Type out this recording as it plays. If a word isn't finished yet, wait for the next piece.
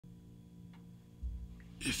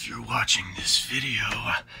If you're watching this video,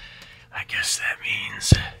 I guess that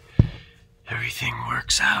means everything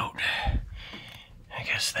works out. I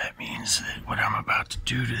guess that means that what I'm about to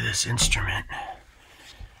do to this instrument,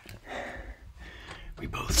 we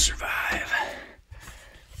both survive.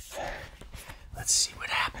 Let's see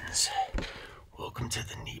what happens. Welcome to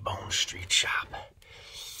the Kneebone Street Shop.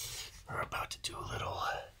 We're about to do a little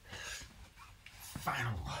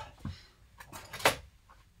final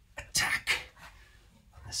attack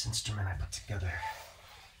on this instrument I put together.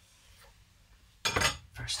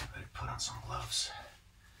 First, I better put on some gloves.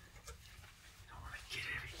 Don't want to get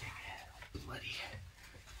everything bloody.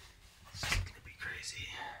 This is gonna be crazy.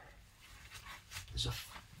 There's a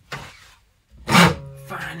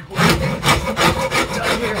fine way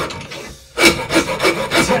down here.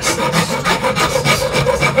 Test this.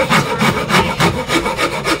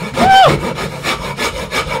 Woo!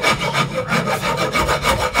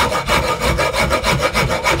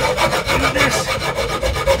 Do this.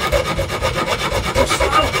 Go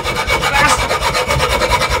slow. Fast.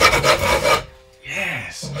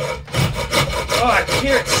 Yes. Oh, I can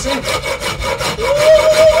hear it sing.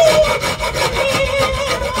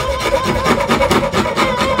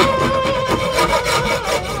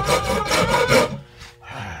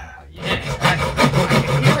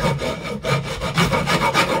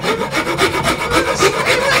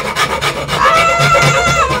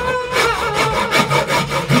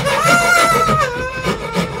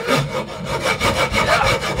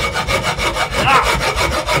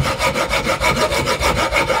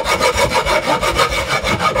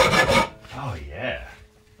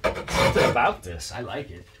 About this, I like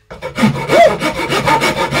it.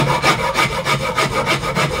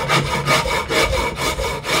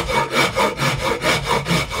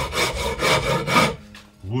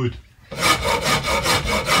 Wood.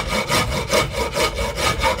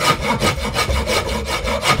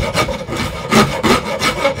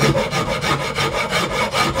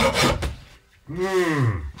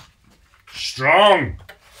 Strong.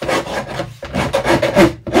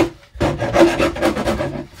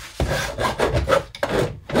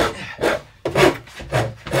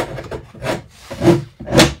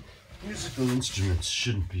 Instruments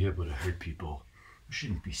shouldn't be able to hurt people. There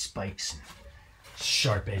shouldn't be spikes and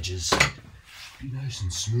sharp edges. Be nice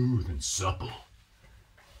and smooth and supple.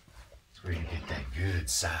 That's where you get that good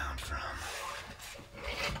sound from.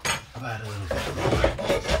 How about a little bit more?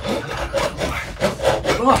 How about a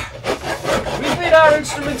little more? We made our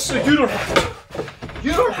instruments so you don't have to.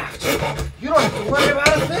 You don't have to. You don't have to worry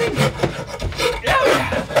about a thing.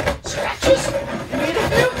 Yeah. Scratches? You need a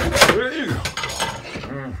few? There you go.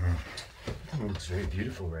 It looks very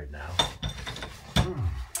beautiful right now.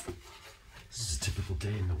 This is a typical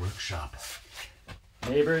day in the workshop.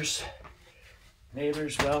 Neighbors,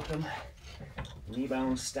 welcome.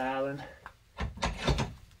 Kneebone styling.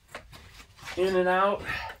 In and out.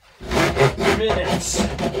 Minutes.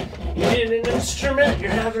 You need an instrument,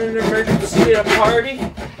 you're having an emergency at a party.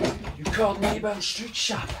 You call Kneebone Street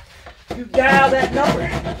Shop. You dial that number.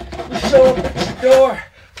 You show up at your door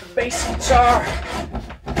for bass guitar.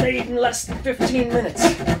 Made in less than 15 minutes.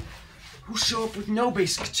 Who show up with no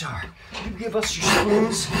bass guitar? You give us your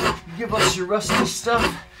spoons, you give us your rusty stuff,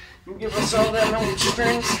 you give us all that old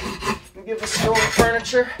strings, you give us the old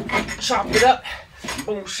furniture, chop it up,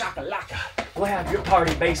 boom shakalaka. We'll have your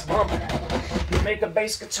party bass bumping. You make a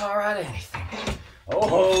bass guitar out of anything.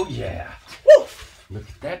 Oh yeah. Woo! Look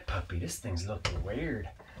at that puppy, this thing's looking weird.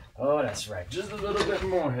 Oh, that's right. Just a little bit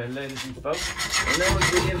more here, ladies and folks. And then we'll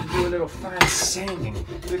begin to do a little fine sanding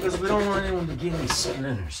because we don't want anyone to get any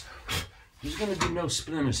splinters. There's going to be no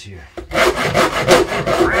splinters here.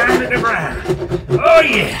 Round and around. Oh,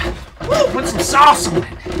 yeah. Woo, put some sauce on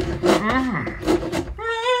it.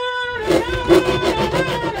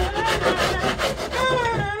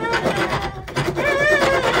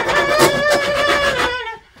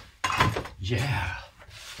 Yeah.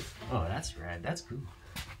 Oh, that's rad. That's cool.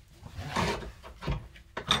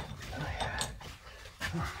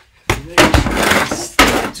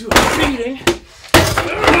 Start to a beating.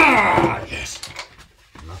 Yes.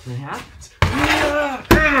 Nothing happens.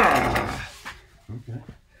 Okay.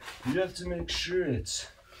 You have to make sure it's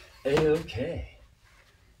A-okay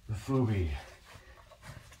before we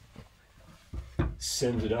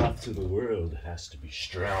send it off to the world. It has to be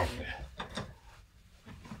strong.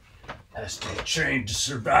 It has to be trained to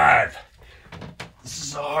survive. This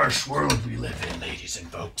is a harsh world we live in, ladies and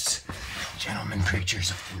folks. Gentlemen,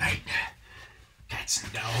 creatures of the night. Cats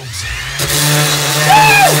and dogs.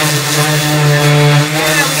 Yeah, we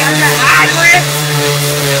got that hybrid.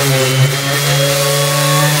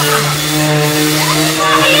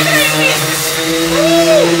 Oh, look at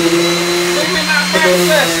this.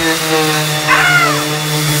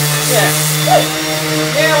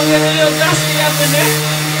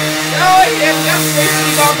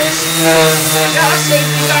 Got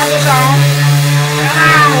safety goggles on.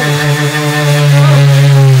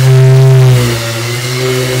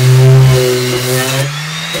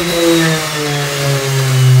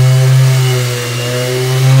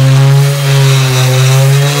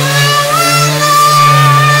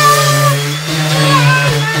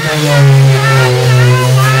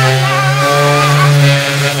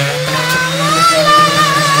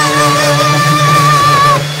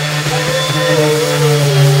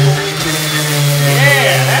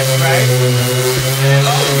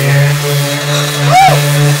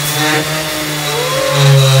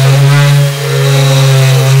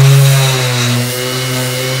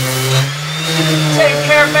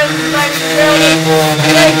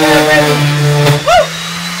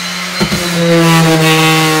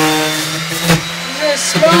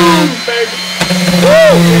 Smooth, baby.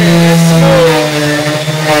 Woo! Yeah, smooth.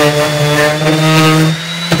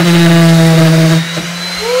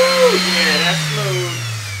 Woo! Yeah, that's smooth.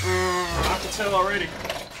 I can tell already.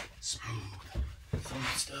 Smooth. Some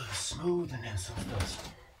stuff smooth and then some stuff.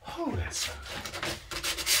 Oh, that's smooth.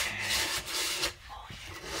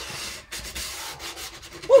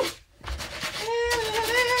 Woo!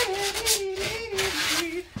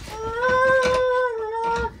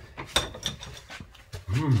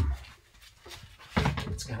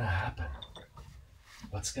 What's gonna happen?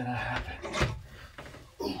 What's gonna happen?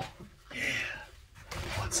 Ooh, yeah.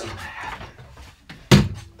 What's gonna happen? Woo!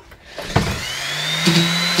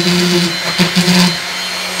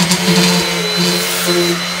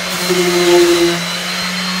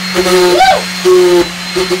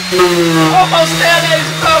 Almost there, ladies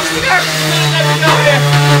and folks. We got some little let me know here.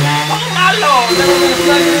 Oh my lord. Then we're gonna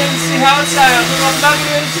plug it in and see how it sounds. We're gonna plug it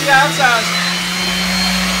in and see how it sounds.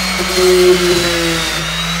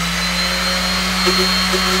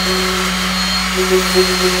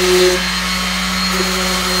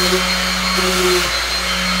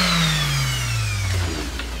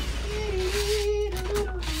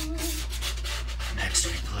 Next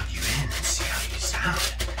we plug you in and see how you sound.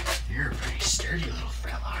 You're a pretty sturdy little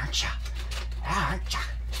fella, aren't ya? Aren't ya?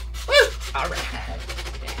 Woo! Alright.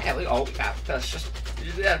 Yeah, we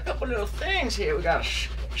got a couple little things here. We gotta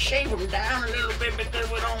shave them down a little bit because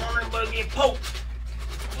we don't want anybody to get poked.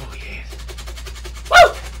 Oh yeah.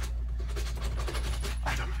 Woo!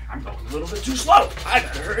 I'm going a little bit too slow. I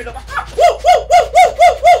gotta hurry up. Woo! Woo! Woo! Woo!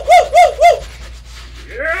 Woo! Woo! Woo! Woo! Woo!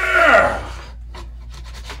 Yeah!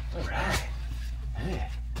 Alright. Hey.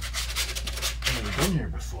 I've never been here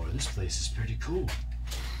before. This place is pretty cool.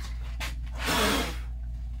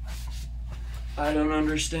 I don't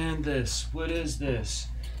understand this. What is this?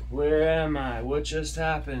 Where am I? What just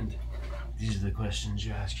happened? These are the questions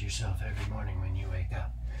you ask yourself every morning when you wake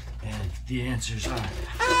up. And the answers are,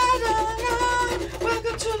 I don't know.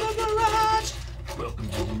 Welcome to the garage. Welcome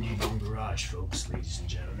to the Kneebone Garage, folks, ladies and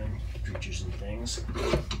gentlemen, creatures and things.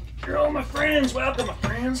 You're all my friends. Welcome, my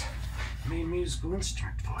friends. I made a musical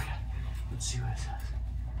instrument for you. Let's see what it says.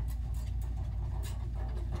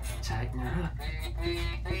 Tighten her up.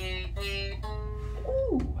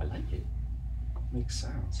 Ooh, I like it. Makes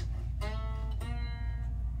sounds.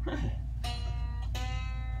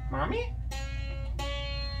 Mommy?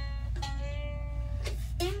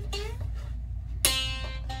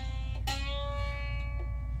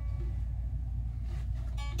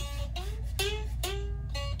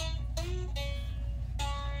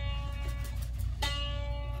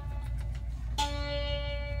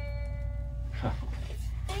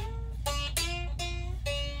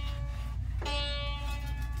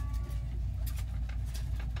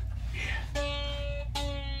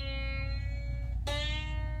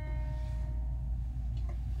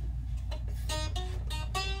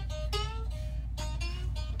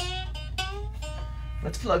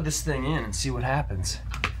 Let's plug this thing in and see what happens.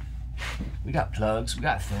 We got plugs, we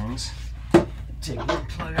got things. Take one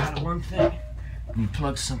plug out of one thing, and you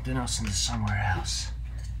plug something else into somewhere else.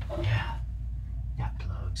 Yeah, we got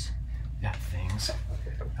plugs, we got things,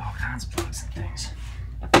 all kinds of plugs and things.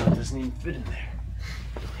 That plug doesn't even fit in there.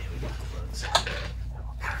 Yeah, we got plugs,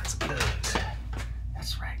 all kinds of plugs.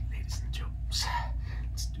 That's right, ladies and gentlemen.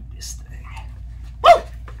 Let's do this thing. Woo!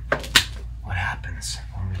 What happens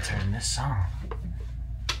when we turn this on?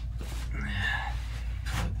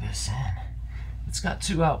 Plug this in. It's got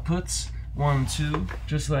two outputs. 1, 2,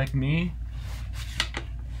 just like me.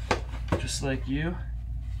 Just like you.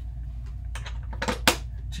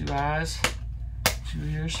 2 eyes. 2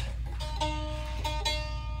 ears.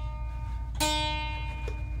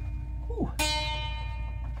 Ooh.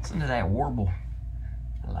 Listen to that warble.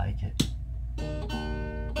 I like it.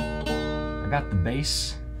 I got the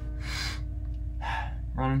bass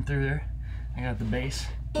running through there. I got the bass.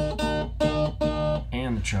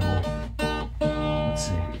 and the treble. Let's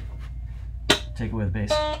see. Take away the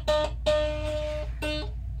bass.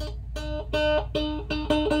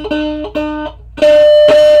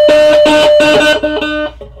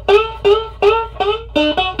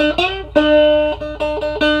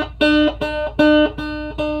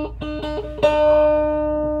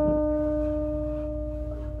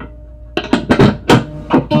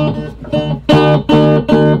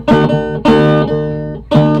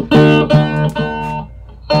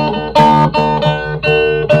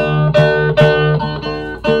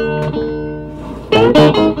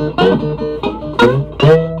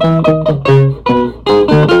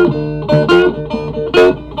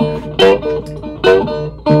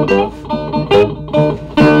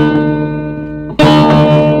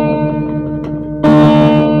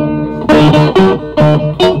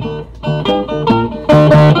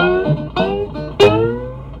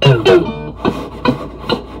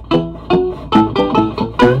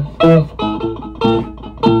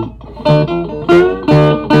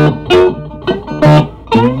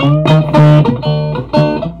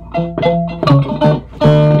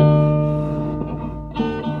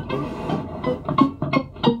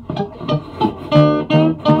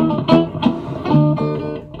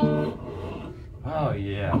 Oh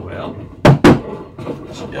yeah, well,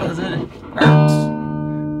 She does it. It hurts.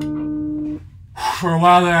 for a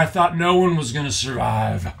while there I thought no one was gonna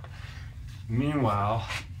survive. Meanwhile,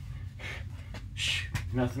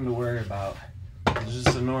 nothing to worry about. It's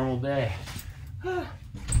just a normal day.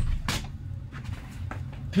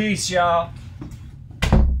 Peace, y'all.